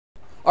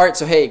Alright,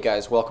 so hey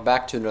guys, welcome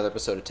back to another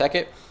episode of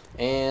Tekkit,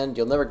 and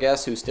you'll never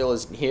guess who still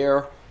isn't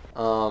here.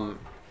 Kyle's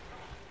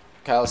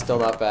still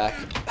not back.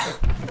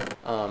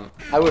 I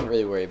wouldn't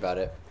really worry about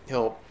it.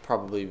 He'll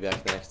probably be back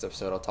in the next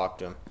episode. I'll talk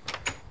to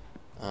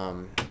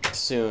him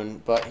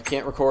soon, but he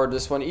can't record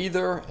this one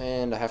either,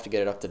 and I have to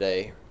get it up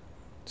today.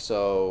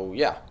 So,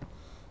 yeah.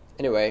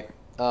 Anyway,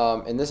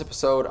 in this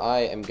episode, I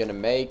am going to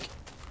make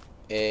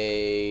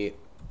a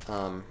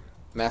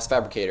mass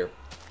fabricator.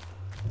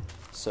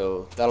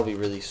 So that'll be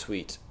really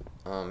sweet.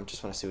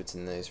 Just want to see what's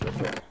in these real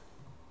quick.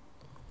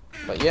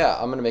 But yeah,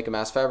 I'm gonna make a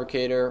mass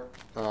fabricator.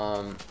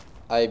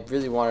 I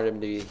really wanted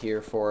him to be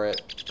here for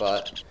it,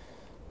 but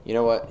you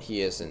know what?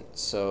 He isn't.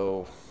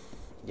 So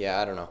yeah,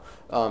 I don't know.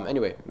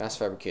 Anyway, mass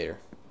fabricator.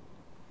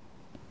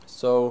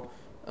 So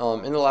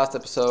in the last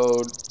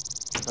episode,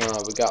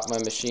 we got my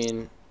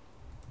machine.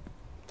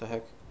 What the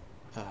heck?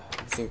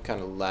 I think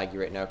kind of laggy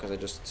right now because I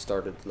just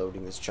started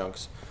loading these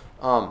chunks.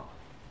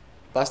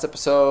 Last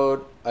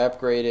episode, I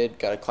upgraded,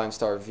 got a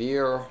Kleinstar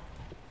Veer,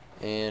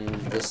 and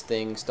this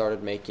thing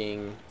started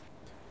making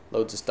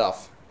loads of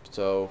stuff.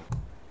 So,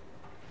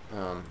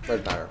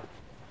 red matter.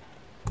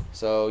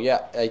 So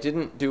yeah, I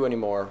didn't do any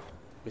more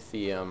with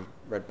the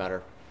red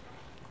matter.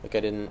 Like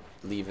I didn't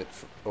leave it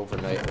for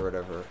overnight or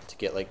whatever to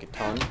get like a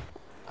ton.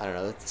 I don't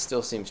know. That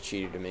still seems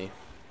cheaty to me,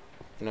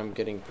 and I'm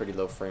getting pretty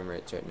low frame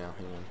rates right now.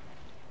 Hang on.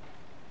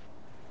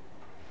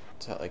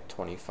 It's at like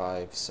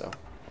 25, so.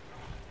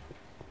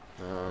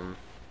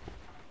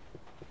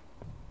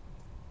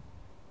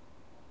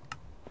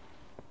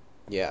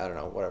 Yeah, I don't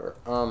know, whatever.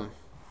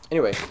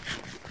 Anyway,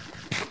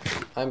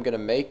 I'm gonna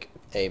make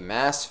a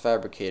mass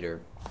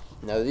fabricator.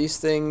 Now these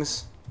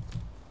things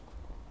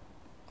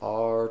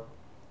are,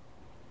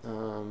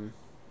 you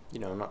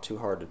know, not too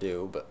hard to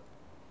do, but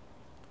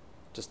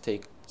just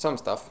take some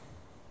stuff.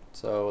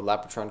 So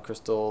Lapotron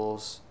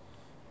crystals,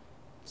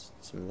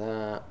 some of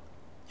that,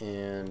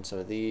 and some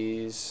of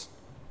these,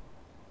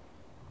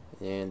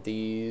 and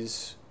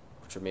these,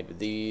 which are made with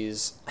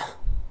these.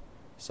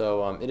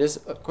 So it is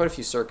quite a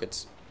few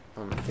circuits.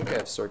 I think I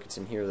have circuits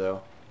in here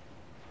though.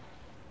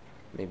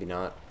 Maybe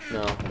not.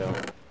 No, I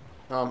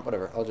don't.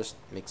 Whatever. I'll just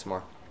make some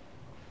more.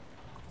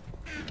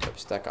 Grab a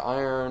stack of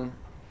iron.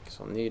 Guess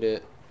I'll need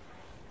it.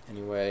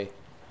 Anyway.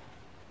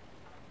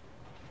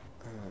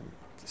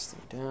 Put this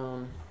thing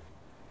down.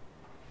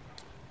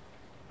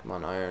 Come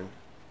on, iron.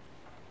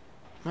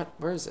 What?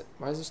 Where is it?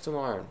 Why is there still no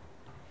iron?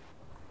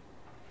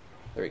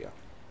 There we go.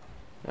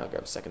 Now I'll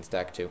grab a second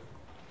stack too.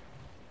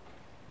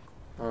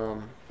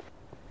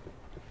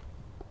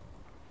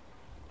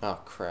 Oh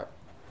crap.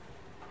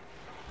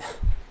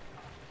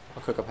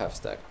 I'll cook up half a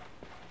stack.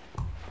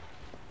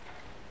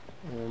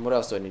 What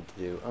else do I need to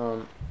do? I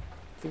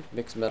think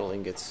mixed metal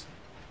ingots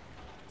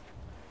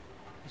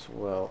as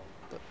well.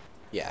 But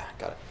yeah,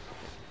 got it.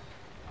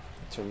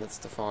 Turn that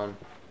stuff on.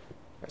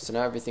 Alright, so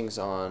now everything's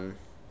on.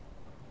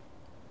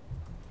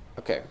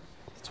 Okay,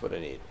 that's what I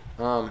need.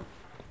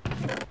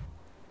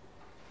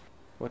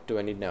 What do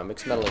I need now?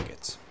 Mixed metal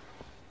ingots.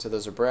 So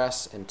those are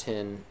brass and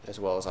tin as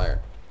well as iron.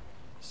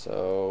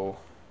 So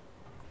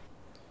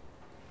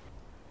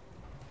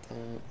that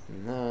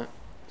and that.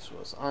 This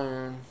was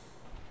iron.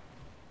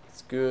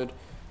 That's good.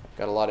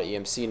 Got a lot of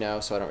EMC now,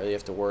 so I don't really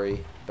have to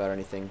worry about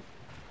anything,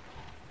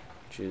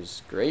 which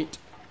is great.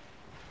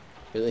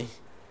 Really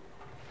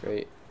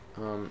great.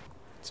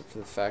 Except for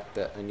the fact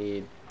that I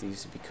need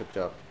these to be cooked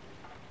up.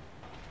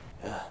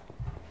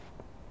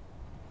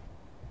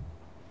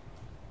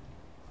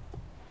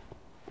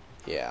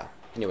 Yeah.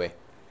 Anyway,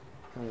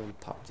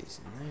 pop these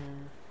in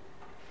there.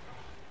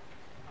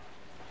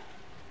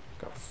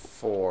 Got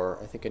 4.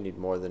 I think I need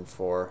more than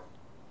 4.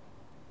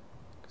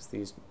 Because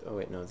these... Oh,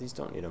 wait, no. These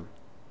don't need them.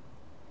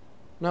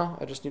 No,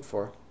 I just need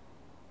 4.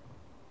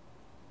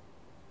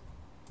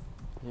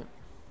 Yep.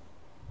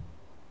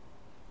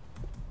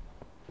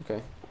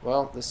 Okay.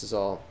 Well, this is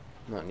all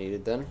not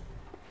needed then.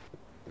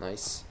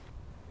 Nice.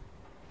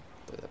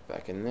 Throw that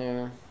back in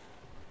there.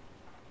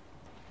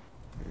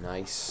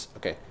 Nice.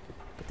 Okay.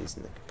 Put these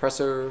in the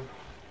compressor.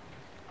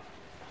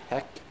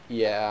 Heck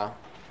yeah.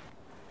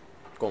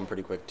 Going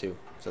pretty quick too,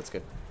 so that's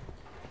good.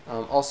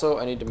 Also,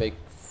 I need to make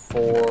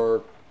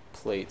 4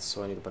 plates,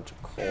 so I need a bunch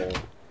of coal.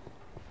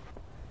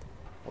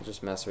 I'll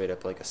just macerate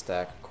up like a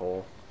stack of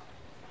coal.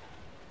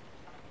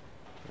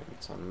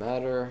 It's on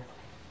matter.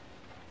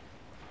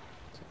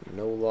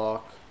 No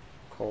lock,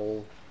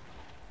 coal.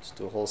 Just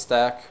do a whole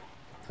stack.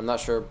 I'm not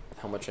sure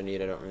how much I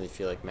need. I don't really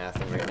feel like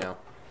mathing right now,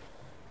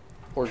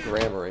 or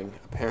grammaring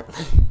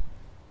apparently.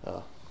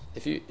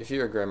 If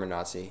you're a grammar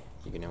Nazi,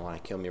 you're gonna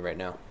want to kill me right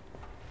now.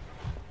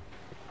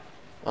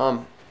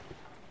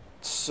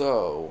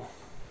 So,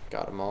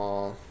 got them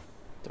all.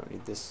 Don't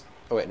need this.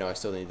 Oh wait, no, I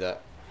still need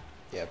that.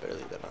 Yeah, I better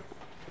leave that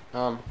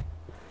on.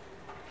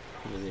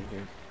 Really in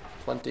here.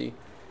 Plenty.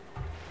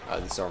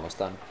 These are almost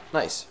done.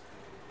 Nice.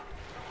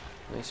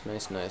 Nice,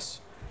 nice, nice.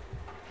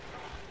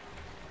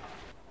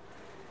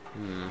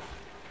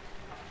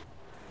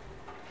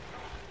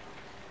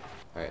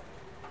 Alright.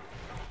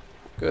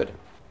 Good.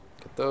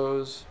 Get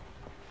those.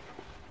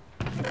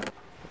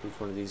 leave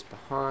one of these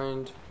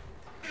behind.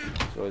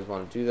 You always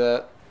want to do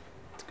that.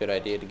 It's a good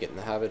idea to get in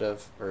the habit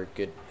of, or a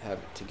good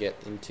habit to get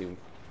into.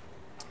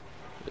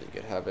 Really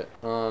good habit.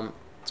 So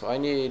I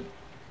need,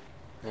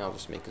 I'll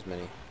just make as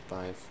many.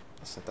 5.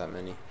 That's not that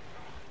many.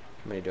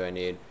 How many do I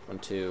need? 1,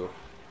 2,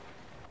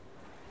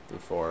 3,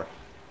 4.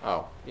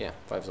 Oh, yeah,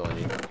 5's all I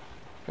need.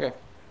 Okay.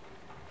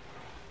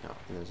 Oh,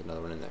 and there's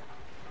another one in there.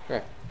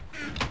 Okay.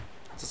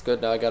 This is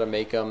good. Now I gotta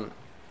make them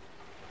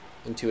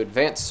into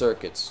advanced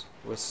circuits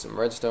with some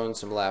redstone,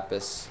 some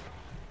lapis,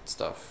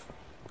 stuff,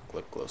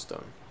 like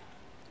glowstone.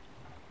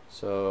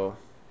 So,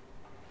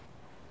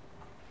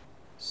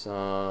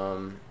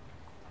 some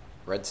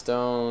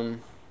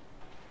redstone,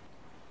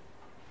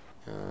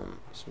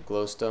 some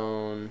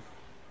glowstone,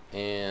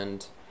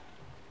 and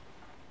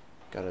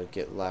gotta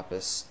get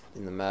lapis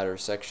in the matter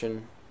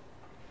section.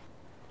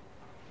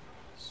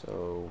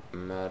 So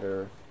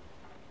matter,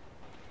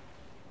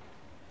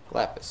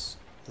 lapis.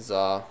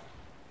 Huzzah.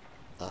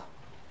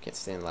 Can't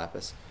stand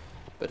lapis,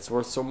 but it's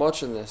worth so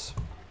much in this.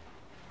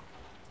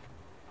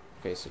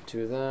 Okay, so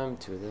 2 of them,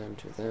 2 of them,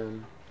 2 of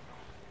them.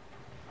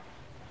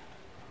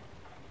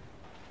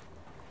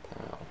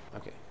 Pow.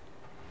 Okay.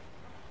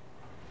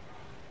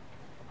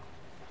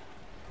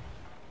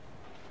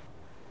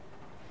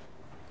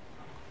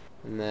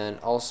 And then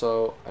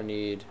also I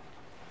need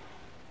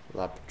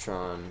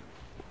Lapitron.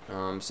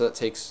 So that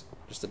takes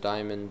just a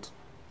diamond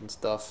and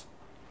stuff.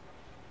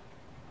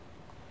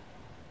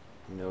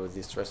 I know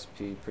this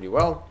recipe pretty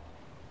well.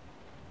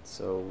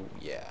 So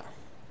yeah.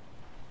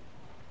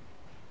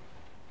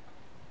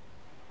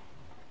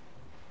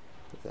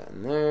 Put that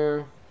in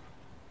there.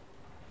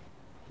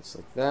 Just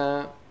like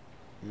that.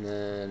 And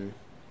then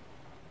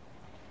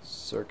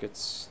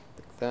circuits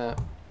like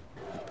that.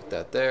 Put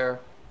that there.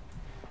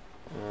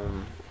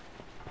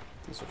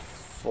 These are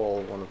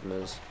full, one of them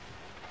is.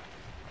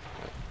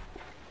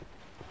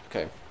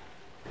 Okay.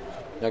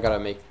 Now I gotta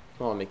make,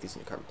 well, I'll make these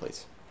into carbon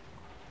plates.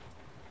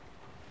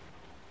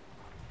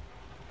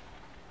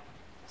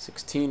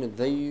 16 of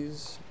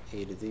these,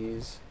 8 of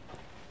these.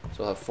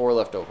 So I'll have 4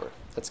 left over.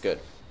 That's good,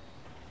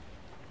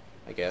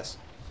 I guess.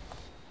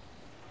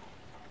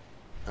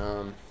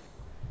 4.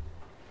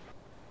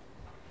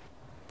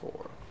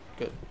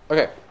 Good.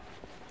 Okay.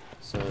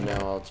 So now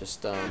I'll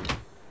just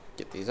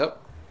get these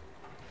up.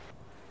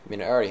 I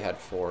mean, I already had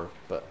 4,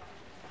 but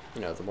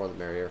you know, the more the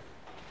merrier.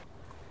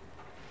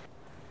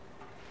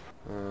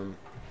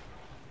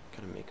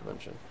 Gotta make a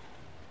bunch of.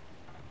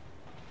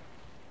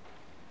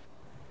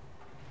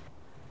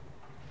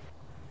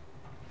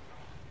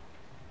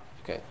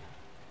 Okay.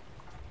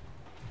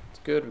 It's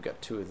good. We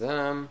got 2 of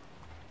them.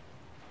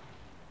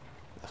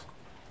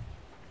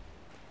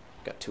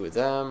 Got 2 of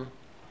them.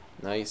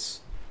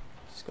 Nice.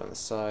 Just go on the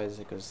sides.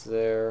 It goes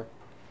there.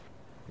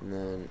 And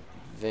then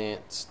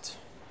advanced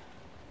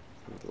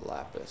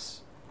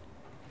lapis.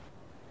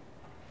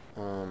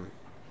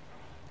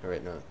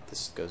 Alright, no,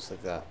 this goes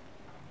like that.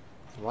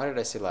 Why did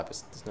I say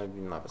lapis? There's not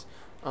even lapis.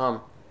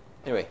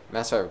 Anyway,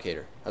 mass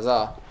fabricator.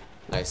 Huzzah!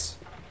 Nice.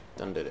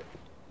 Done did it.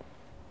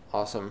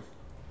 Awesome.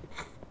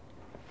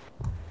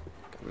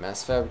 Got a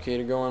mass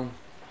fabricator going.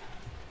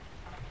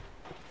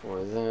 4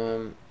 of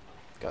them.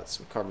 Got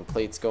some carbon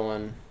plates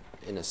going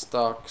in a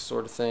stock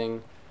sort of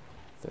thing.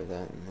 Throw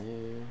that in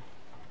there.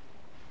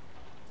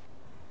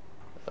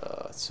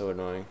 It's so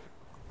annoying.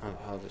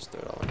 I'll just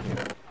throw it all in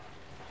here.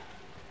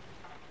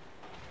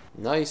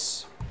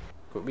 Nice.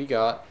 What we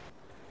got?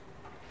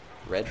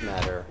 Red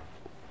matter.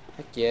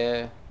 Heck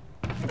yeah.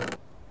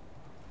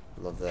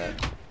 Love that.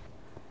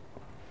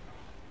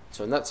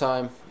 So in that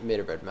time, we made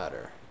a red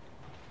matter.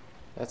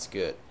 That's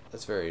good.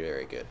 That's very,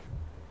 very good.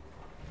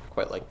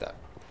 Quite like that.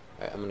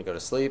 Alright, I'm gonna go to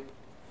sleep.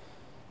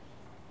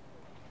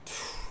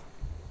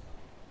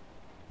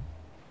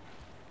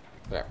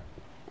 There.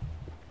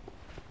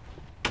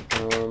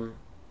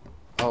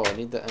 Oh, I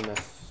need the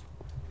MF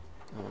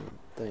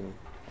thing.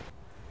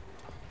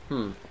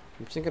 I'm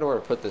thinking of where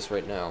to put this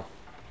right now.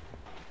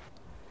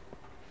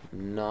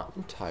 Not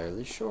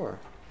entirely sure.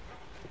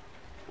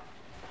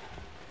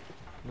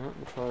 Not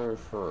entirely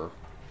sure.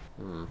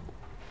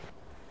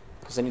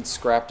 Because I need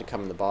scrap to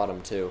come in the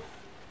bottom too.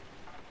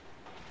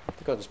 I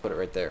think I'll just put it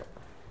right there.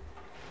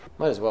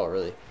 Might as well,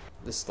 really.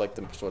 This is like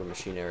the sort of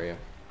machine area.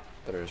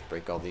 Better just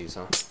break all these,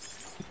 huh?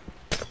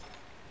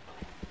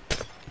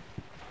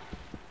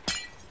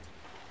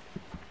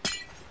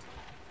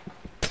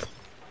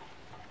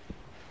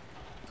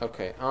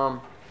 Okay,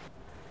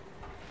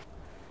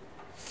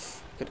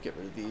 could get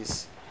rid of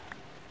these.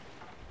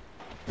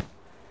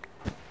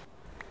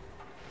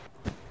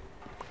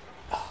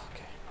 Oh,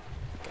 okay,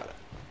 got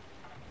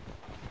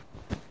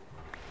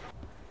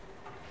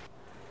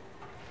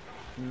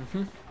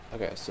it.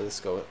 Okay, so let's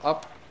go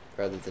up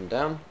rather than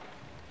down.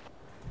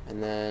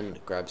 And then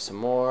grab some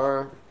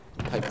more,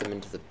 pipe them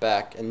into the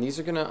back. And these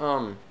are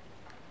gonna,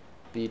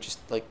 be just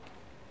like,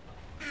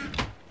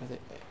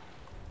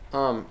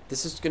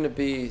 this is gonna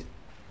be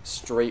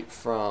straight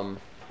from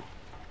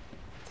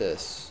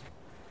this.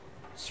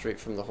 Straight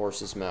from the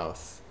horse's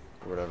mouth,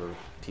 or whatever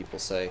people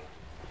say.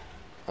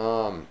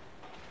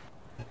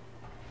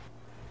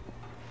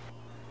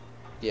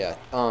 yeah,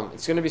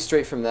 it's gonna be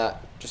straight from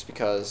that, just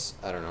because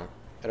I don't know.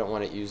 I don't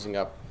want it using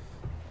up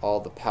all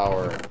the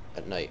power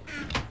at night.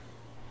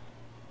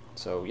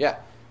 So yeah,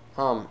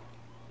 what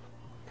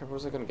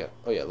was I gonna get?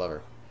 Oh yeah,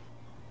 lever.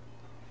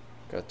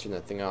 Gotta turn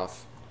that thing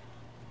off.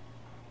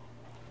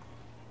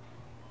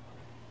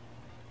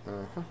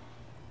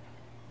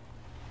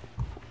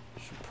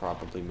 Should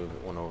probably move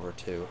it one over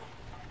too.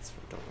 That's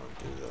what I don't want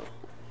to do though.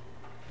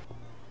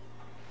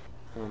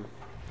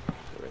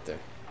 Right there.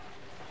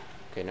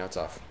 Okay, now it's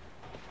off.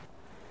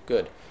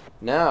 Good.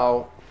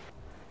 Now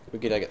we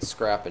gotta get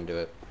scrap into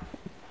it.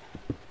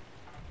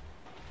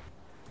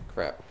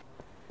 Crap.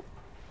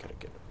 Gotta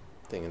get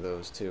a thing of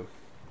those too.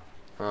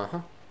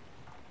 Marble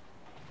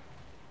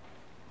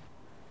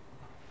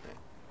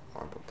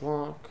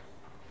block.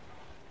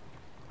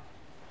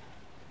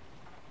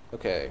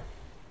 Okay.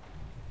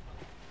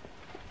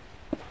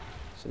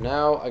 So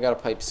now I gotta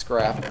pipe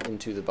scrap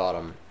into the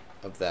bottom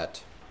of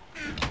that.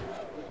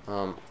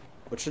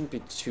 Which shouldn't be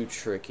too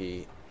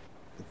tricky.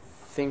 I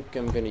think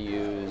I'm gonna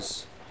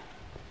use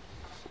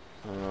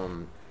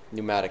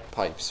pneumatic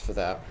pipes for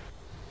that,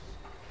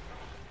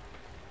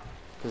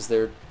 because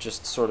they're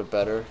just sort of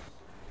better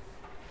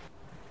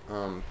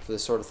for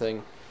this sort of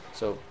thing.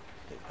 So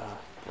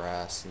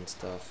brass and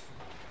stuff.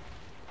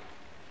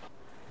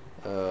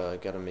 I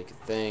gotta make a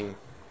thing.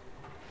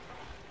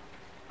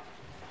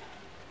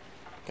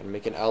 Gotta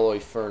make an alloy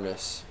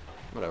furnace.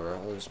 Whatever,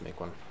 I'll just make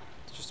one.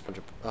 It's just a bunch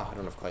of... Oh, I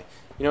don't have clay.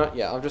 You know what?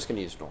 Yeah, I'm just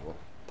gonna use normal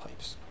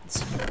pipes.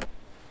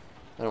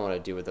 I don't want to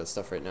deal with that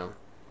stuff right now.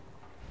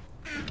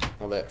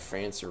 All that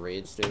France or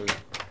Raid's doing.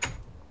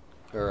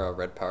 Or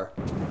Red Power.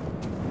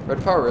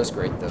 Red Power is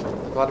great though. Like,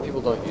 a lot of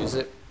people don't use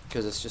it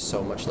because it's just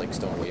so much like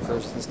stone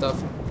wafers and stuff.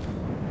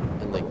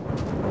 And like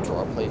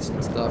draw plates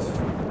and stuff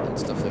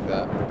like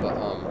that. But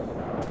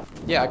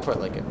yeah, I quite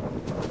like it.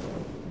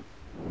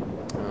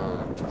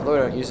 Although I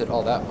don't use it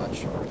all that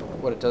much,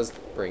 what it does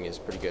bring is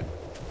pretty good.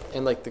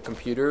 And like the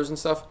computers and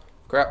stuff.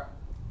 Crap.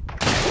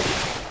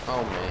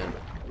 Oh man.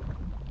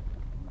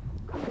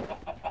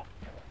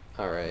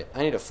 Alright,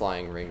 I need a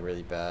flying ring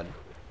really bad.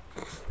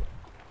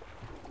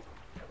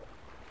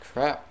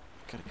 Crap.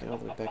 Gotta get all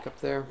the way back up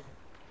there.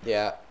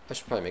 Yeah, I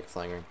should probably make a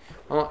flying ring.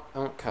 I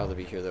want Kyle to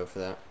be here though for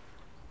that.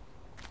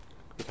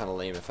 It'd be kind of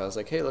lame if I was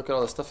like, hey, look at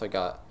all the stuff I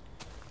got.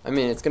 I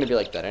mean, it's gonna be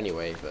like that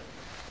anyway, but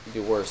it'd be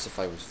worse if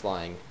I was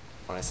flying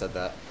when I said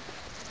that.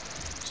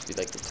 Just be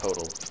like the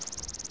total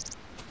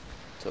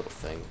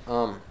thing.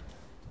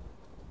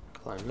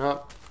 Climbing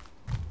up.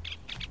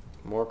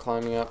 More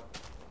climbing up.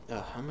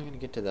 How am I gonna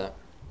get to that?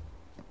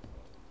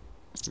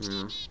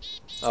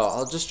 Oh,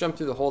 I'll just jump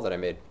through the hole that I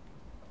made.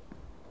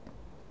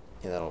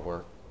 Yeah, that'll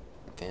work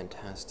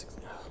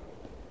fantastically.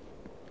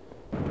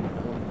 I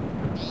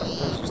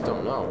just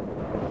don't know.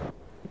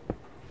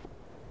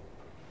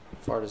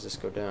 How far does this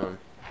go down?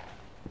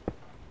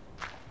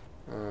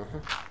 Not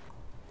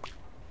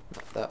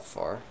that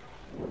far.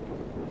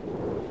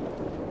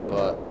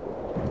 But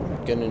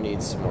I'm gonna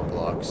need some more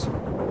blocks.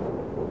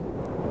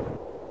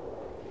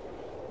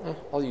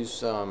 I'll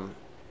use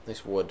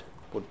nice wood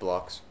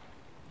blocks.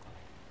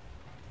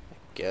 I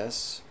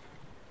guess.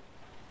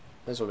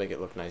 Might as well make it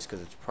look nice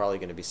because it's probably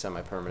going to be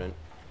semi-permanent.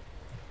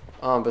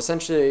 But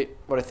essentially,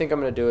 what I think I'm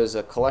going to do is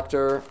a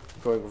collector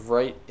going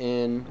right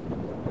in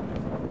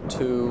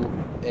to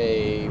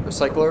a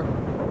recycler,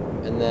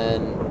 and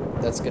then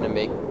that's going to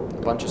make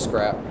a bunch of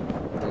scrap,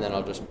 and then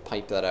I'll just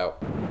pipe that out.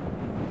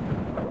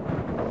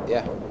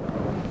 Yeah,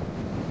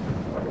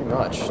 pretty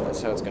much.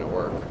 That's how it's going to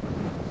work.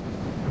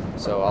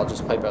 So I'll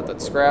just pipe out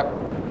that scrap,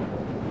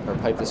 or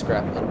pipe the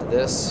scrap into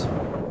this,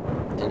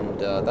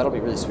 and that'll be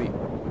really sweet.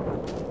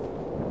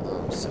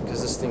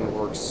 Because this thing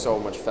works so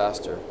much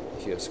faster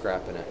if you have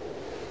scrap in it.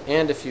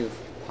 And if you have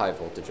high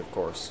voltage, of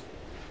course.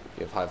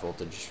 You have high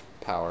voltage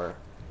power,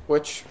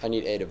 which I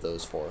need 8 of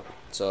those for.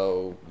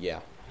 So, yeah,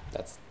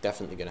 that's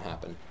definitely going to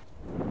happen.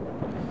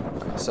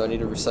 So I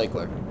need a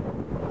recycler.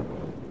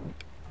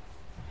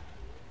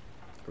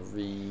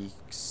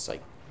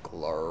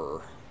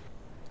 Recycler.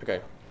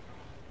 Okay.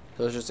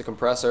 So it's just a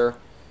compressor,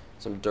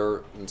 some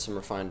dirt, and some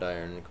refined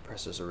iron. And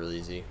compressors are really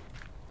easy.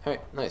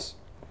 Alright, nice.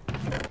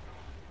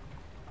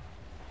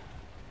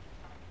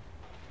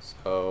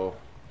 So,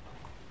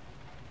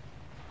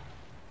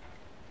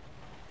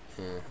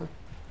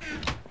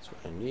 that's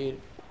what I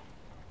need.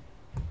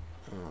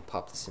 I'll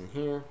pop this in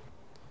here.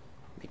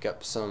 Make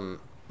up some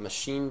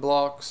machine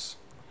blocks.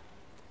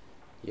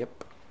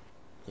 Yep.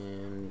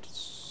 And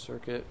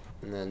circuit.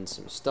 And then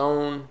some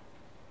stone.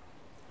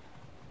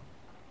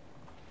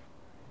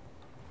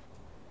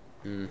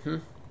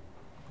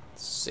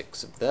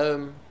 6 of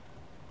them.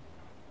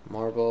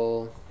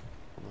 Marble.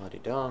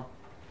 La-di-da.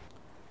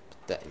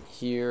 Put that in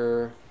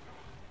here.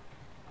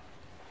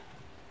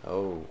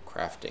 Oh,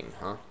 crafting,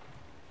 huh?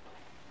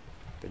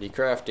 Pretty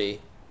crafty.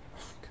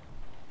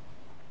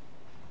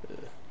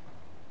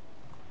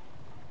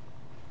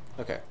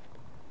 Okay.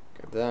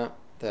 Grab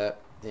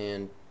that,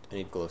 and I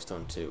need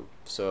glowstone too.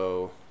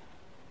 So,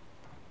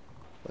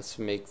 let's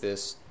make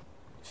this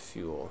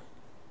fuel.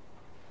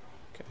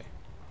 Okay.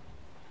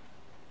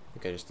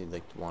 think I just need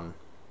like one.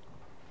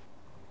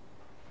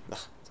 Ugh,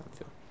 it's not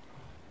feel.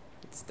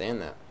 Can't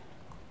stand that.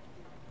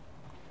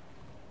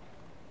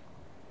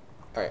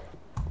 Alright.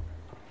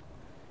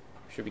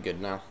 Should be good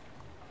now.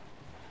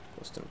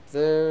 Post it up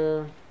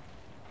there.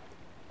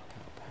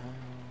 Pow,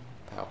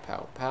 pow. Pow,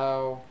 pow,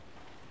 pow.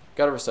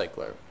 Got a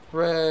recycler.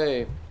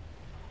 Hooray!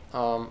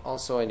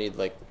 Also I need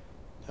like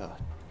a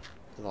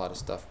lot of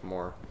stuff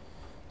more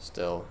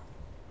still.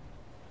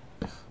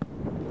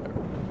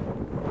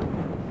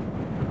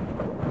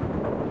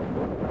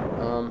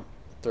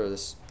 Throw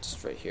this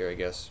just right here, I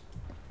guess.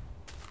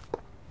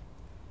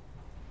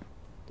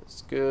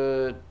 That's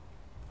good.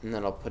 And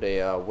then I'll put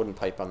a wooden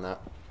pipe on that,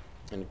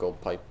 and a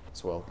gold pipe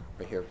as well,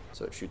 right here,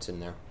 so it shoots in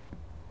there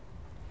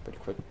pretty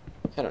quick.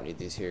 I don't need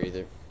these here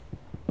either.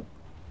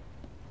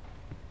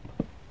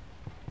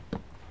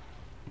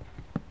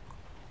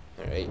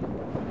 Alright.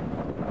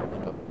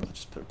 I'll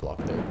just put a block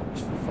there,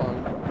 just for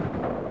fun.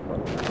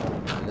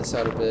 And this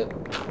out a bit.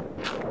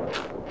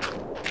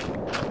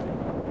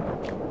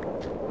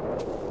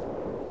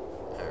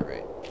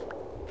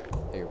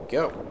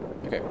 Go.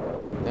 Okay.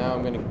 Now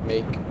I'm gonna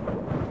make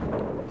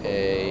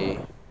a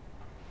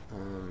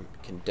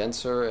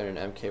condenser and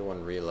an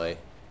MK1 relay.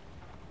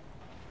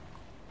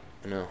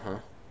 I know, huh?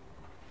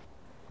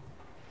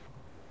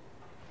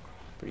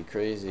 Pretty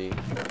crazy.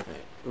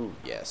 Right. Ooh,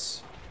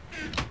 yes.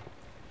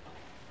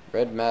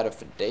 Red matter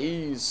for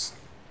days.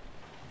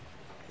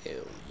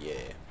 Hell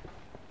yeah.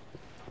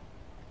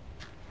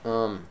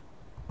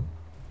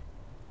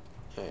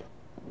 Alright.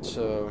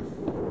 So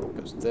it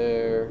goes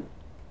there.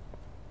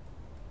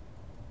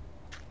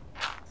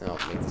 I'll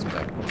make this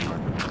back more.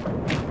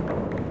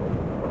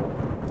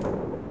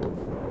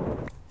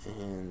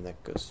 And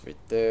that goes right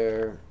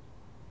there.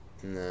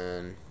 And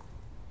then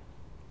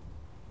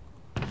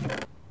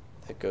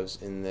that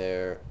goes in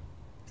there.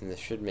 And this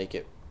should make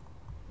it,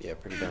 yeah,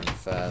 pretty darn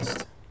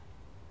fast.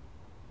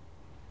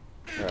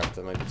 Crap,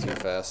 that might be too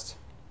fast.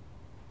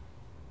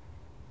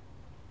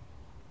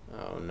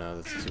 Oh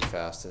no, that's too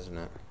fast, isn't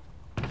it?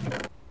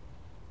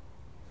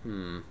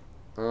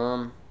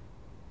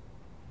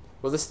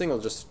 Well, this thing will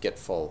just get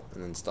full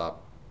and then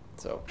stop,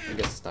 so I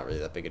guess it's not really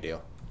that big a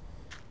deal.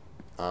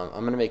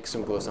 I'm gonna make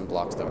some glowstone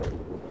blocks though.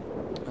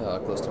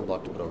 Glowstone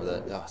block to put over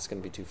that. Oh, it's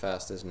gonna be too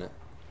fast, isn't it?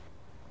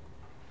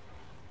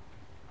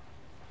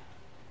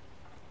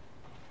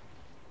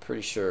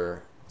 Pretty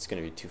sure it's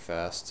gonna be too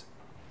fast.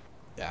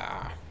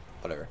 Ah,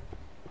 whatever.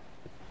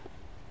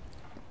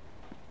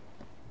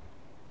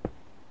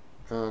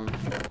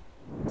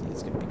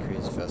 It's gonna be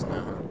crazy fast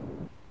now, huh?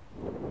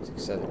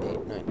 6, 7,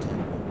 8, 9,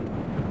 10.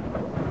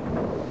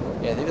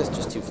 Yeah, I think that's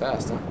just too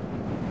fast, huh?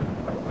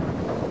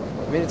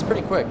 I mean, it's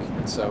pretty quick,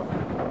 so...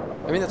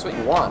 I mean, that's what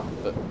you want,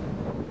 but...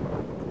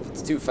 if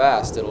it's too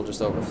fast, it'll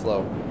just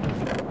overflow.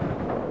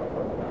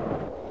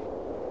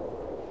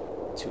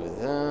 2 of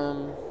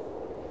them...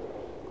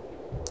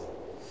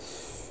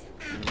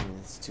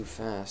 it's too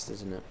fast,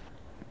 isn't it?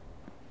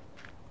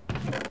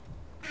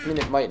 I mean,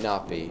 it might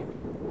not be,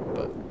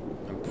 but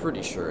I'm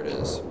pretty sure it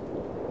is.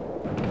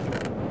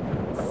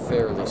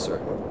 Fairly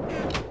certain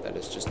that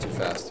it's just too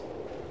fast.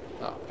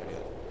 Oh, there we go.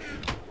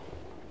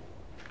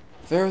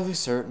 Fairly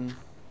certain.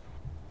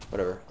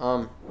 Whatever.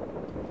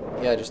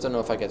 Yeah, I just don't know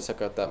if I can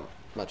suck out that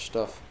much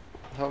stuff.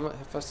 How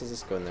fast does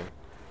this go in there?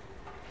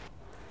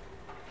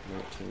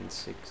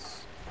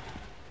 19.6.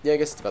 Yeah, I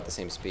guess it's about the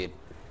same speed.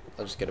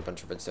 I'll just get a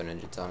bunch of redstone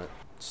engines on it,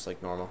 just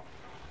like normal.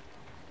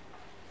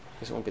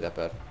 Guess it won't be that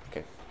bad.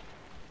 Okay.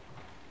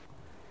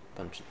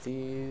 Bunch of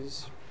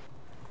these.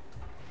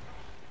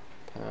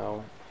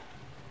 Pow.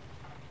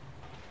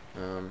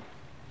 How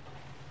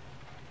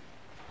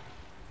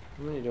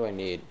many do I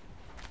need?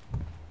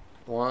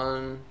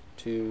 1,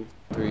 2,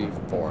 3,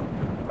 4.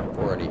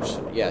 4 at each.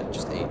 Yeah,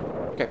 just 8.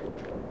 Okay.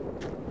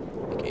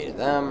 Make 8 of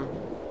them.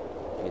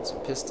 I need some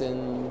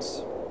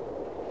pistons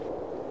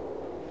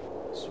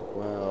as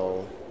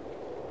well.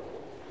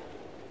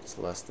 It's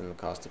less than the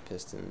cost of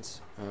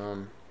pistons.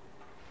 Go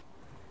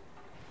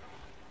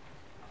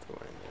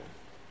in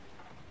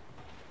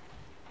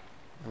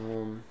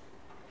there.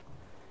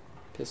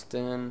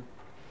 Piston.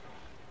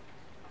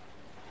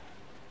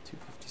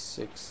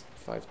 256,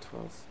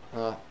 512.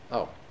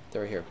 Oh,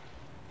 they're here.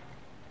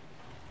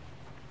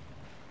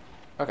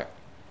 Okay.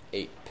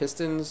 8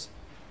 pistons.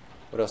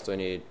 What else do I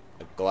need?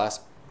 A glass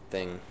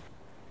thing.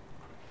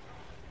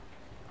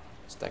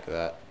 Stack of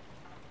that.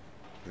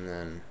 And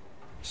then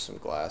some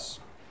glass.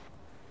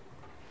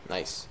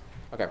 Nice.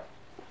 Okay.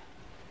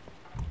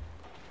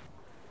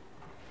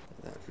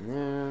 Put that in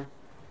there.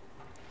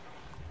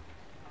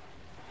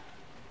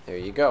 There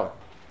you go.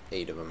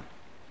 8 of them.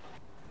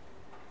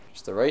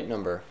 Just the right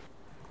number.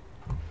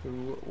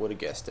 Who would have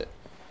guessed it?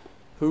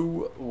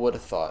 Who would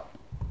have thought?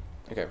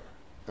 Okay.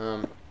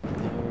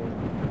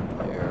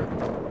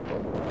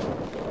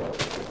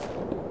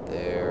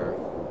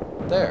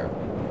 There.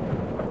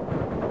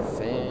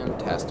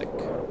 Fantastic.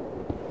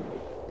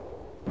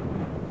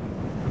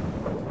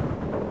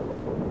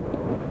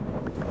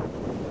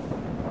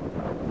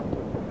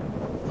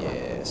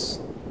 Yes.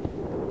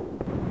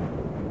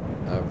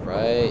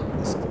 Alright.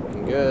 Let's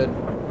good.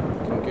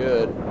 Looking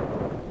good.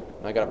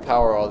 I gotta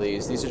power all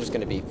these. These are just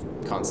gonna be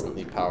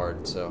constantly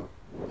powered, so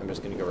I'm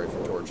just gonna go right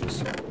for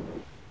torches.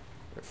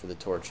 Right for the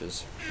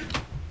torches.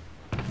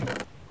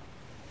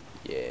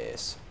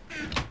 Yes.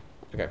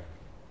 Okay.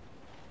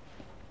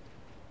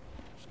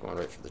 Just going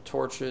right for the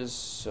torches.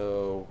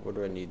 So, what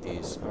do I need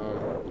these?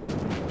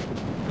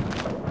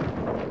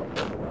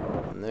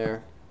 One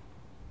there.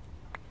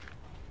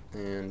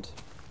 And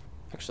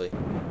actually,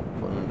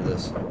 one under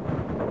this.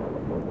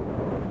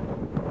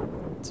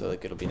 So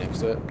like it'll be next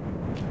to it.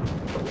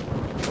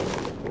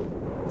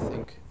 I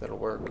think that'll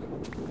work.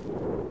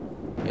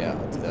 Yeah,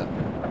 I'll do that.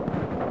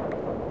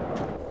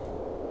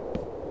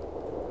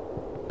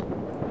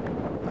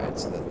 Alright,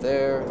 so that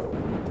there,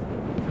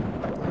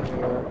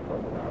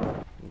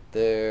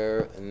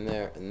 and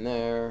there, and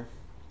there.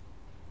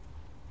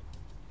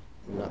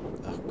 Not,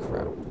 oh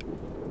crap.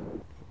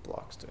 What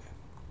blocks do I have?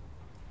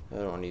 I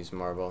don't want to use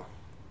marble.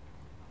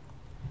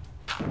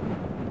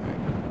 Alright.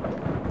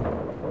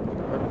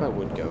 Where did my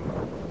wood go?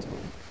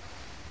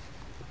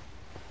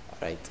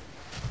 Right.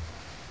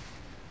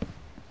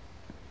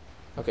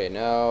 Okay,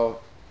 now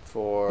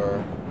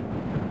for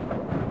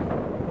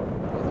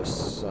the other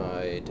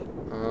side.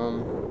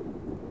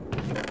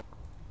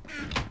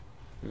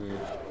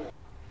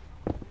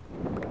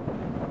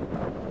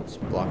 Let's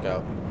block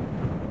out.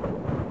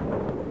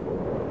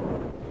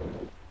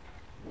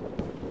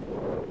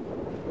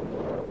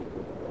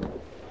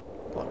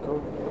 Block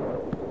over.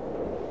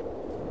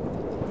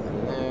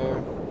 In there.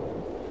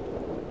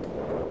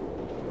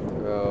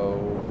 Throw.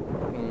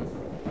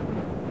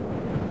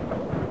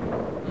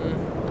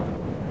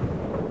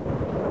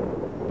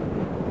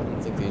 I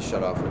don't think these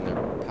shut off when they're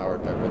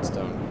powered by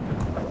redstone.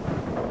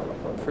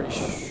 I'm pretty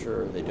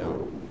sure they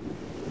don't.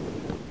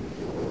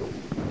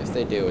 If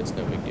they do, it's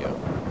no big deal.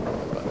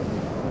 But,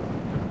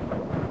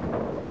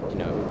 you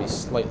know, it would be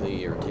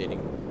slightly irritating.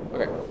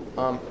 Okay,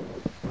 I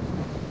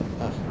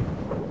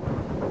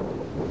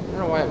don't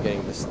know why I'm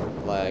getting this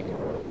lag.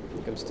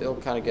 I'm still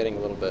kind of getting a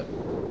little bit.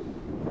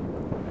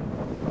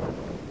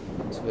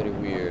 It's very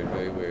weird,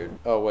 very weird.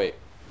 Oh, wait.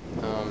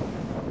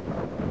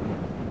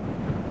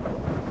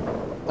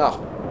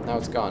 Oh, now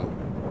it's gone.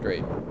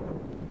 Great.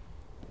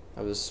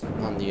 I was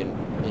on the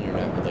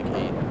internet with like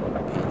 8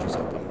 pages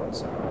open,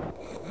 so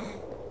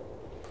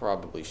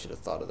probably should have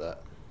thought of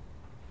that.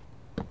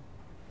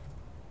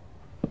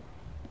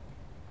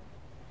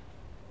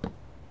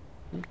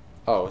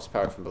 Oh, it's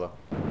powered from below.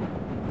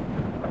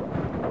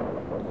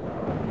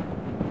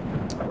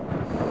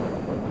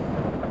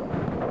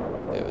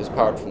 It was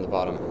powered from the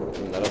bottom,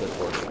 from that other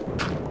torch.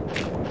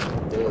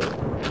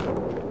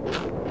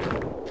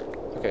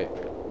 Okay.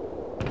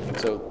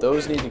 So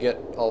those need to get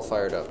all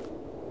fired up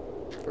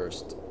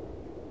first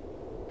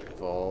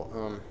of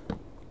all.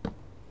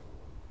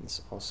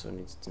 This also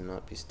needs to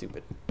not be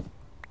stupid.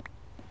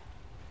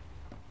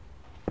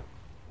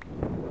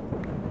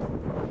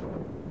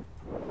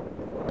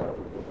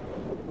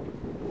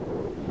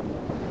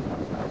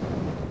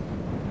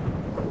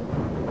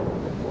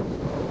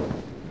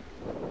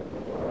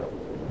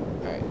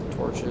 Alright,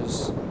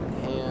 torches in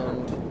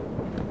hand.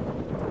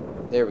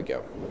 There we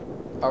go.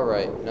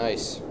 Alright,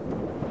 nice.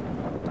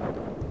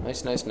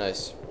 Nice, nice,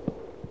 nice.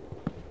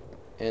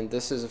 And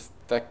this is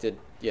affected,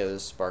 yeah,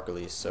 this is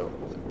sparkly, so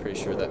I'm pretty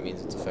sure that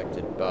means it's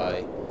affected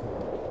by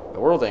a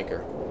world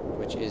anchor,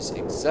 which is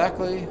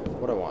exactly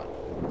what I want.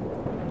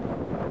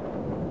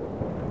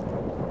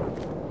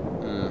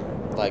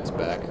 Lag's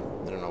back.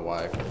 I don't know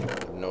why. I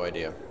have no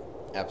idea.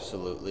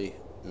 Absolutely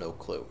no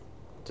clue.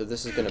 So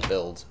this is going to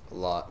build a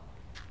lot.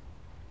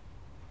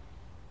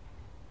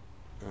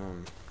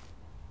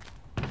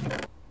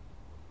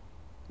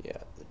 Yeah,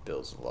 it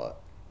builds a lot.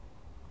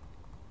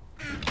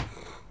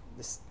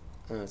 This,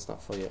 it's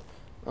not full yet.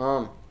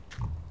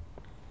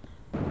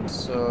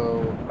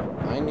 So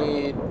I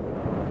need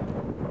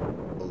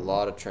a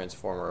lot of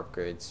transformer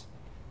upgrades.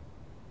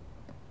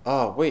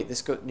 Oh wait,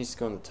 this needs to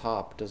go on the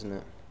top, doesn't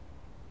it?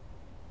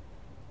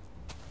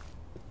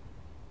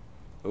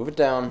 Move it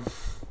down.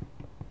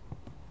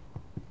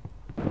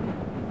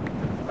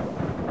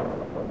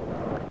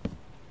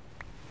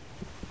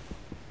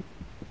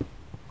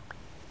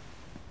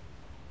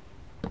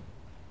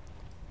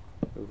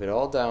 Move it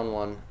all down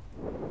one.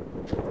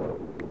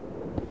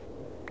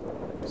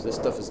 Because this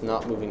stuff is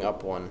not moving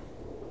up one.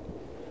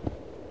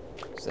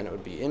 Because then it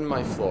would be in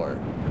my floor.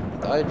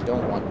 I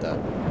don't want that.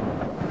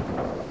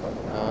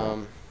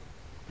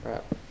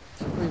 Crap.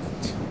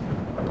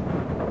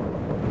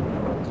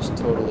 Just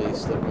totally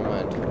slipped my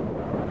mind.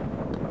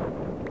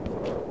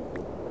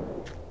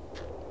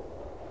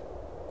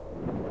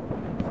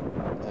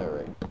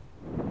 Alright.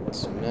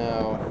 So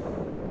now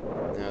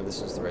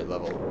this is the right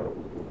level.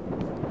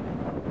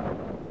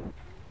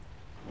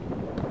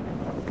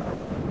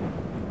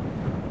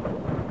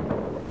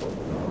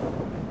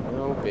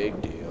 No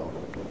big deal.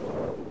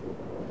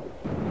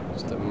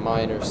 Just a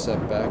minor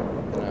setback,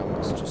 and I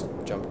almost just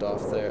jumped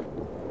off there.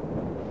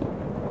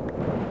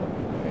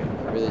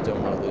 I really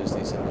don't want to lose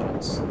these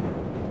engines.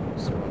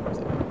 So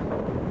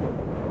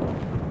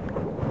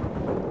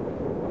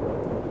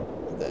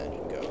the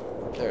engine go.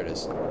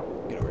 is.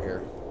 Get over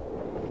here.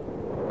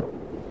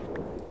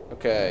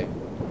 Okay.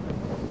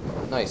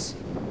 Nice.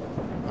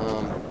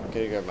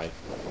 Gotta grab my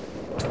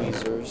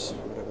tweezers,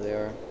 whatever they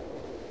are.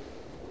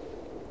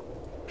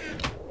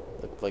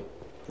 Look like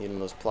needing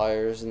those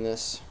pliers in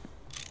this.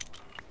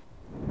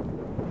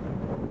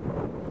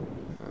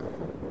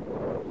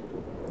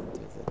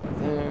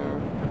 There.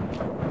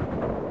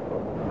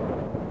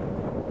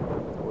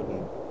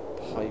 Wooden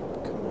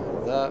pipe coming out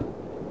of that.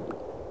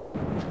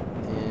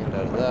 And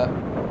out of that.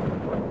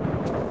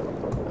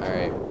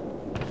 Alright.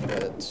 Yeah,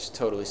 that just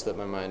totally slipped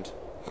my mind.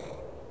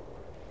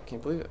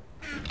 Can't believe it.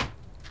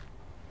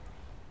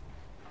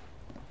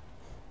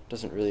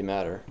 Doesn't really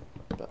matter,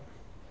 but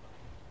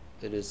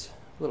it is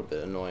a little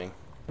bit annoying.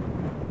 You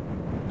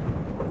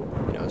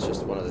know, it's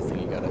just one other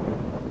thing you gotta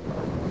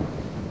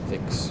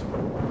fix.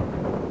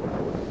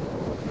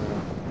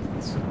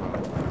 It's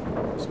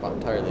spot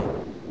entirely.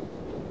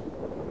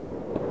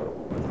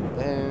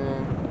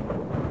 There.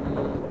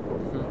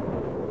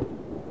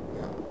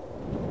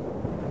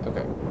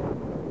 Okay.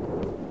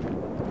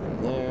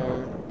 That one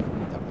there.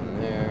 That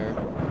one there.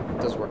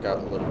 It does work out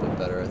a little bit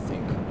better, I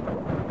think.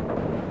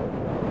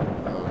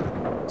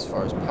 As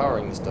far as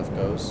powering this stuff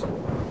goes,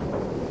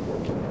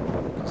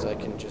 because I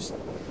can just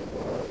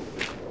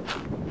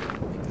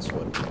make this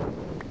wood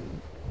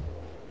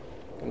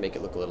and make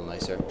it look a little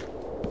nicer,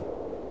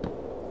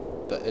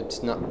 but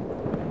it's not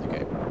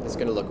okay. It's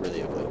gonna look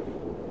really ugly.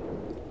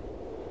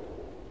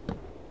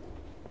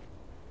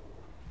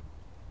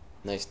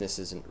 Niceness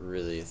isn't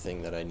really a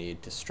thing that I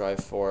need to strive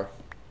for.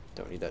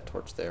 Don't need that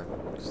torch there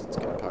because it's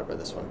getting powered by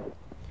this one.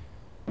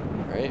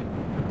 All right,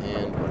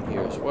 and one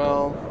here as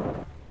well.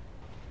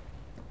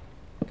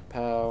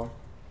 Kapow.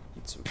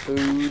 Need some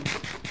food.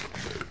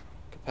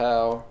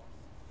 Kapow.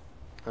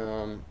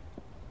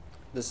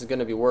 This is going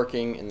to be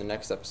working in the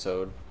next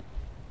episode.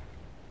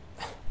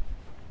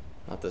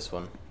 Not this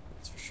one,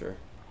 that's for sure.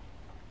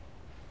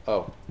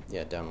 Oh,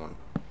 yeah, down one.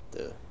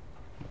 Duh.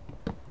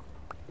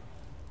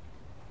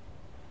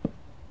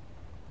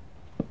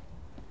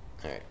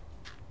 Alright.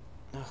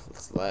 Oh,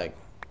 let's lag.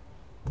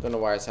 Don't know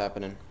why it's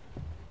happening.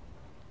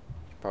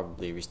 Should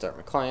probably restart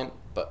my client,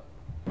 but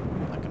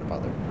I'm not going to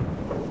bother.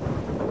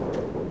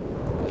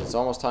 It's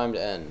almost time to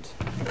end.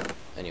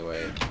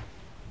 Anyway.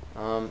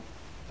 Oh,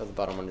 the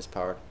bottom one is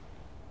powered.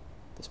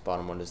 This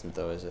bottom one isn't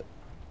though, is it?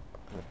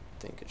 I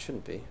think it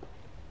shouldn't be.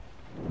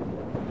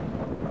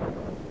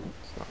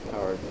 It's not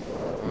powered.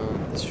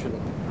 This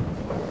shouldn't be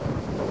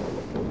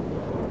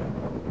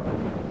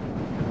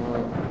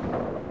powered.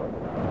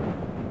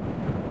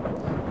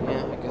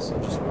 Yeah, I guess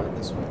I'll just mine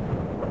this one.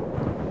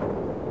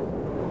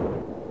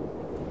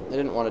 I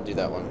didn't want to do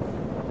that one.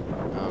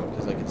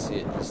 Because I could see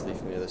it easily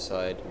from the other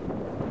side.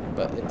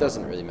 But it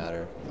doesn't really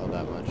matter all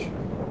that much.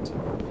 So,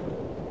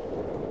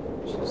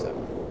 just use that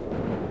one.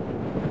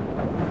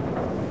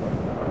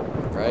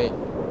 Right.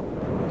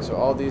 So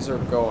all these are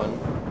going.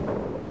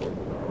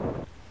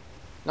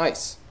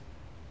 Nice.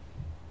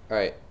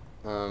 Alright.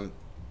 Now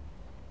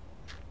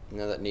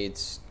that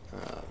needs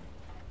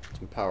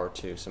some power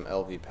too, some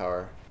LV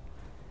power.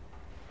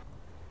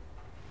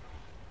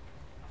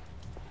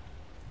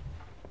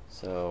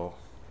 So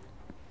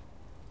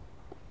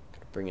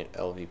bring it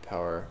LV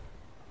power.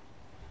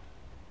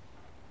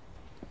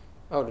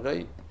 Oh, did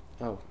I?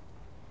 Oh,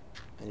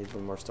 I need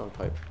one more stone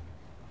pipe.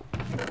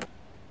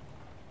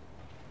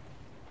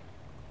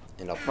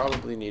 And I'll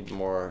probably need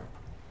more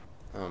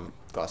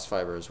glass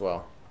fiber as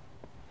well.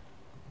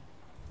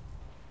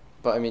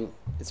 But I mean,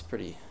 it's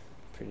pretty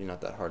not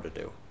that hard to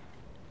do.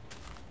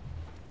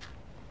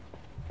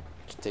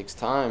 It takes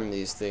time,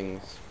 these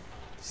things.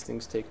 These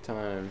things take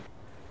time.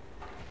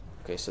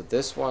 Okay, so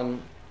this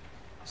one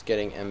is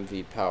getting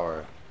MV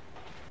power.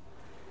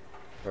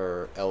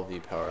 Or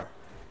LV power.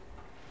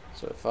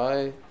 So if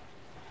I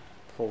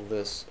pull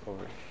this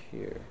over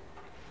here,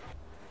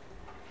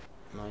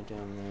 am I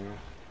down there?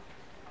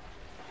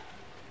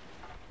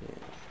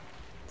 Yeah.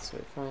 So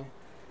if I,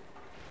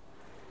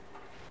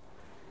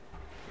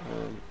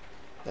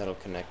 that'll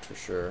connect for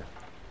sure.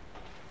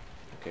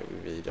 Okay,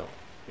 we don't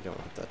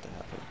want that to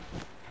happen.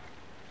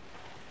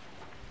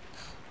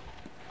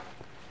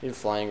 Need a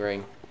flying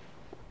ring.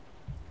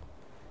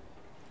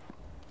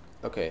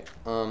 Okay,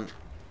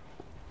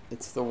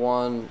 it's the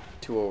one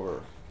two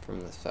over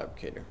from the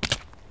fabricator.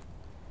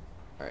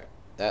 Alright,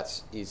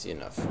 that's easy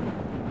enough.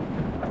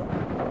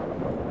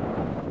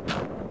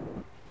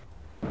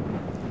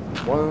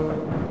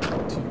 One,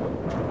 two.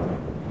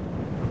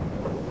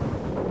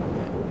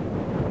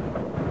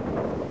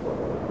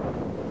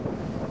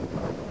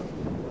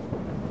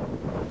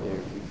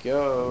 There we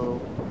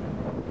go.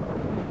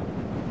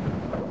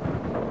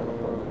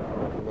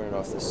 Run it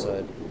off this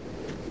side.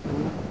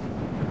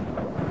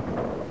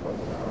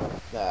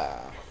 Ah.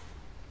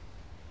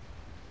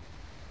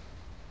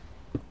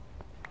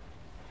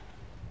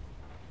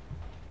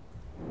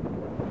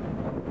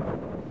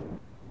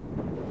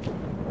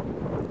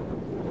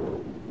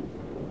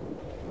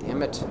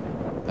 Damn it.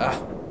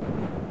 Ah.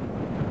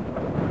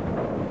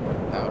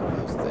 Out of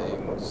those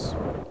things.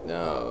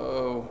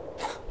 No.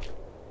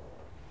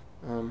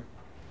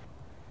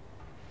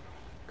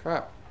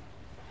 Crap.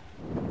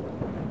 I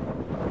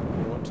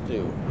don't know what to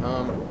do.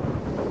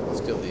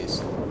 Let's kill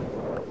these.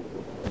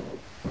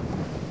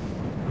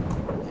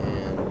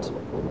 And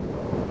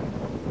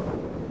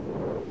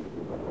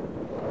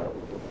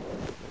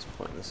that's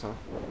pointless, huh?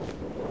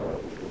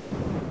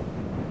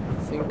 I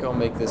think I'll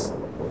make this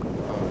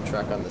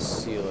track on the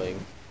ceiling.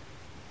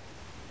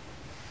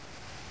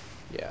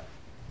 Yeah.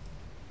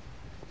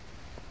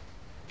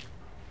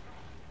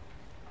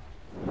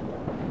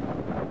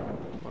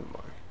 One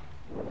more.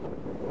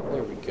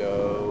 There we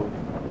go.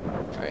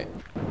 Alright.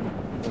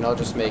 And I'll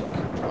just make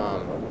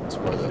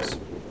some more of those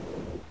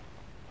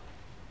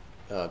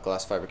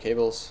glass fiber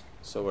cables.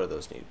 So what do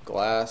those need?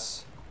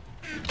 Glass,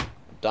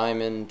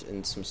 diamond,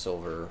 and some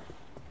silver.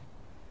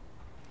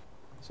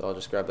 So I'll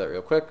just grab that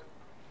real quick.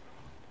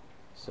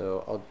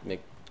 So I'll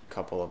make a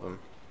couple of them.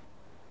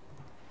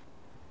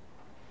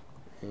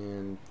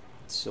 And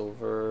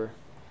silver,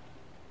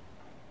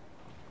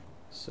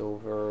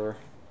 silver,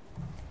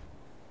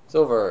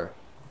 silver.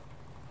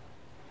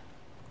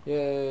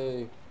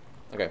 Yay.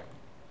 Okay.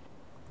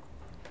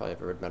 Probably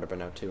have a red matter by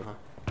now too, huh?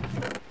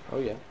 Oh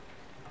yeah.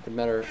 Red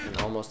matter and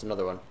almost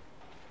another one.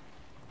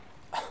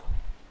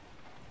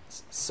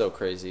 It's so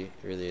crazy.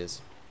 It really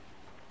is.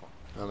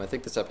 I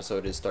think this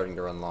episode is starting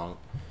to run long.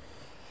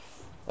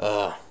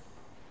 I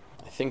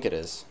think it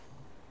is.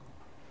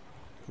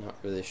 Not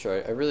really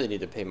sure. I really need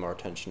to pay more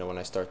attention to when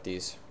I start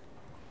these.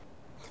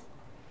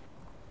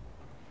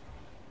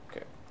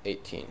 Okay,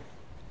 18.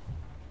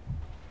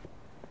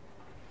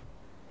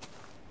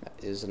 That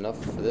is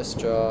enough for this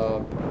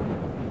job.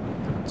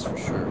 That's for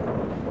sure.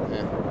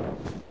 Yeah.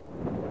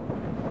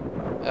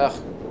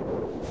 Ugh.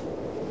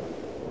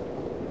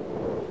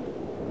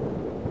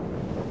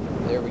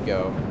 There we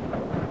go.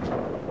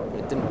 And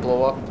it didn't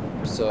blow up,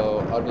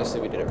 so obviously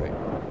we did it right.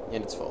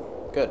 And it's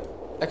full. Good.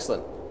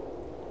 Excellent.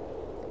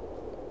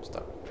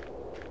 Stuck.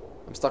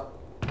 I'm stuck.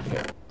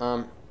 Okay.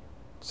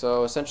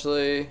 So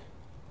essentially,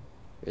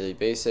 really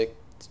basic.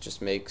 It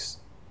just makes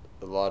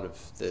a lot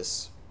of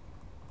this,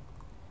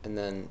 and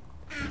then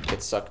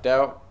gets sucked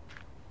out,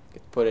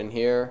 gets put in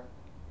here,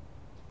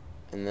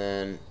 and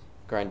then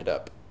grind it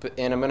up.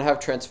 And I'm gonna have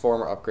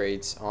transformer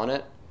upgrades on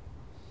it.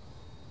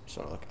 Just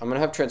wanna look. I'm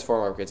gonna have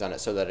transformer upgrades on it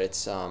so that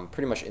it's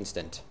pretty much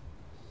instant.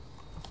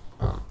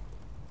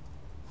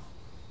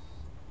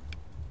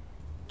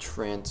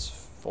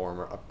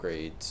 Transformer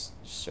upgrades.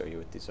 Just show you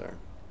what these are.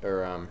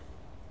 Or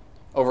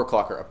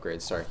overclocker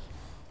upgrades, sorry.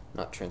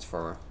 Not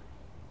transformer.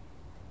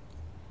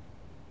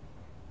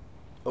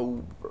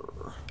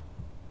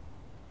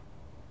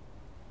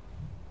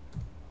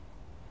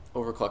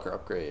 Overclocker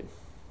upgrade.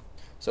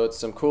 So it's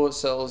some coolant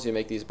cells. You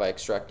make these by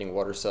extracting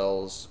water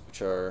cells,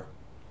 which are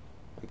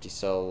empty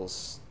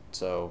cells.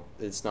 So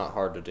it's not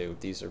hard to do.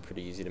 These are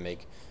pretty easy to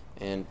make.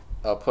 And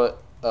I'll put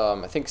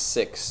I think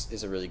 6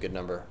 is a really good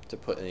number to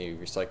put in a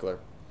recycler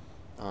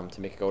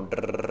to make it go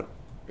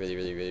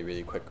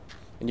really quick.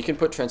 And you can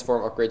put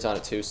transform upgrades on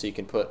it too, so you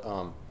can put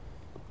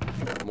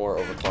more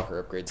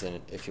overclocker upgrades in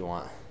it if you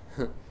want.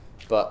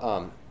 But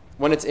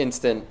when it's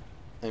instant,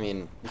 I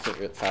mean, you can't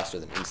do it faster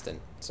than instant,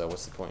 so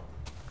what's the point?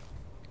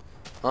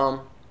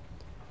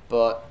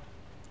 But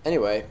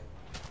anyway,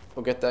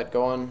 we'll get that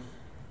going,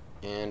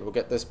 and we'll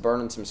get this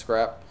burning some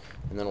scrap,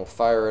 and then we'll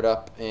fire it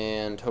up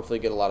and hopefully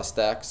get a lot of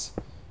stacks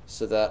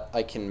so that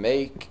I can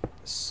make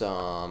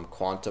some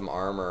quantum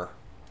armor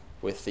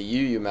with the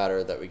UU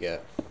matter that we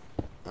get.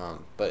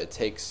 But it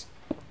takes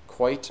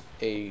quite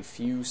a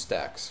few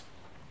stacks.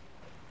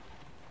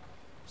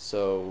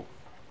 So,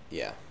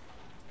 yeah.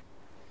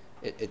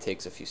 It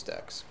takes a few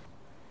stacks.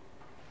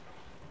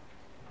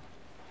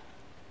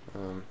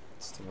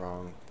 It's the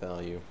wrong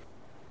value.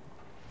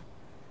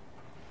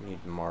 I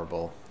need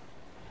marble.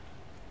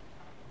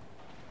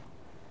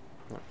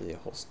 Not really a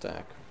whole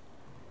stack.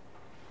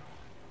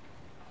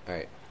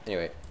 Alright,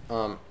 anyway,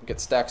 get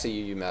stacks of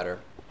UU matter,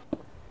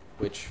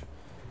 which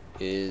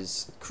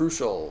is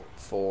crucial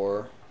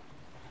for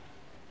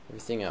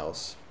everything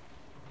else.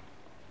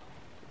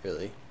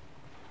 Really.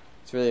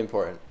 It's really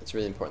important. It's a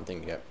really important thing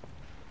to get.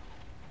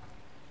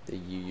 The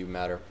UU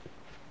matter.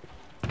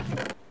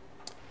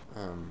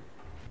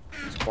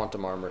 This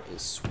quantum armor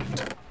is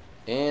sweet.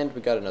 And we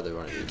got another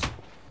one of these.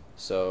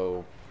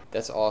 So,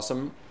 that's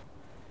awesome.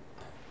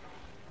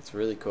 It's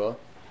really cool.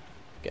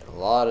 Getting a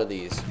lot of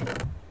these.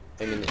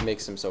 I mean, it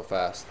makes them so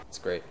fast. It's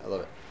great. I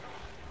love it.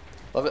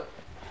 Love it.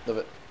 Love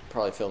it.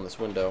 Probably film this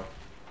window.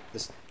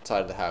 This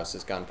side of the house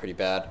has gone pretty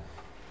bad.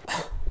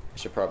 I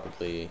should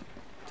probably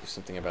do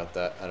something about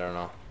that. I don't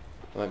know.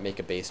 I might make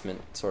a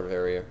basement sort of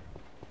area.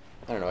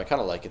 I don't know. I kind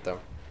of like it though.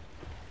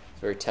 It's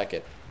very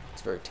Tekkit.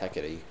 It's very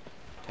Tekkit-y.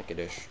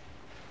 Tekkit-ish.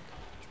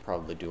 Should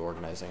probably do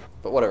organizing.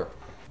 But whatever.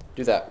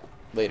 Do that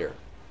later.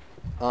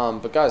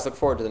 But guys, look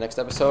forward to the next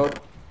episode.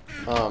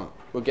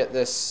 We'll get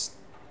this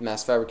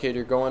mass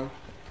fabricator going.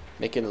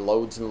 Making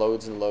loads and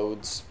loads and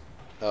loads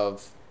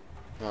of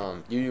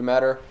UU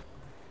matter.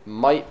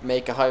 Might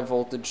make a high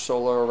voltage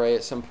solar array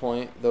at some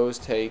point. Those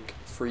take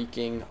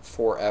freaking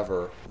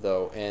forever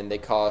though, and they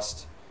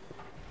cost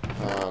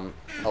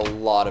a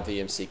lot of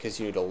EMC because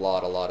you need a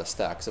lot of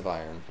stacks of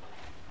iron.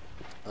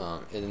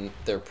 And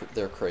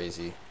they're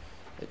crazy.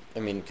 I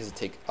mean, because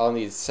I'll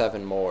need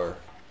 7 more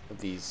of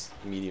these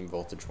medium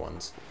voltage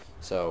ones.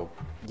 So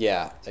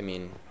yeah, I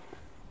mean,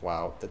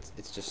 wow,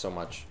 it's just so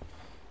much.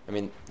 I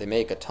mean, they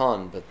make a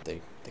ton, but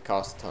they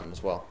cost a ton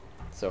as well.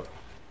 So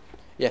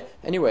yeah.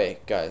 Anyway,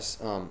 guys,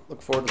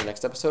 look forward to the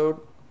next episode.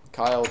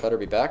 Kyle better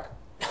be back.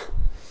 I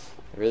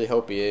really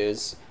hope he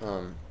is.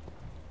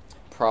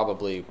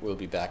 Probably will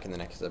be back in the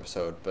next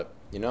episode, but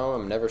you know,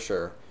 I'm never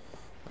sure.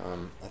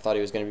 I thought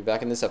he was going to be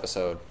back in this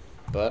episode,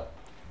 but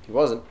he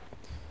wasn't.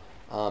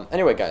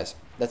 Anyway, guys,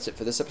 that's it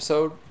for this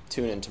episode.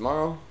 Tune in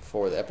tomorrow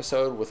for the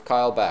episode with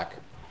Kyle back.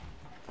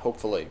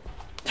 Hopefully.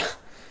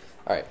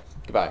 Alright,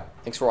 goodbye.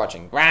 Thanks for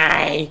watching.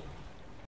 Bye!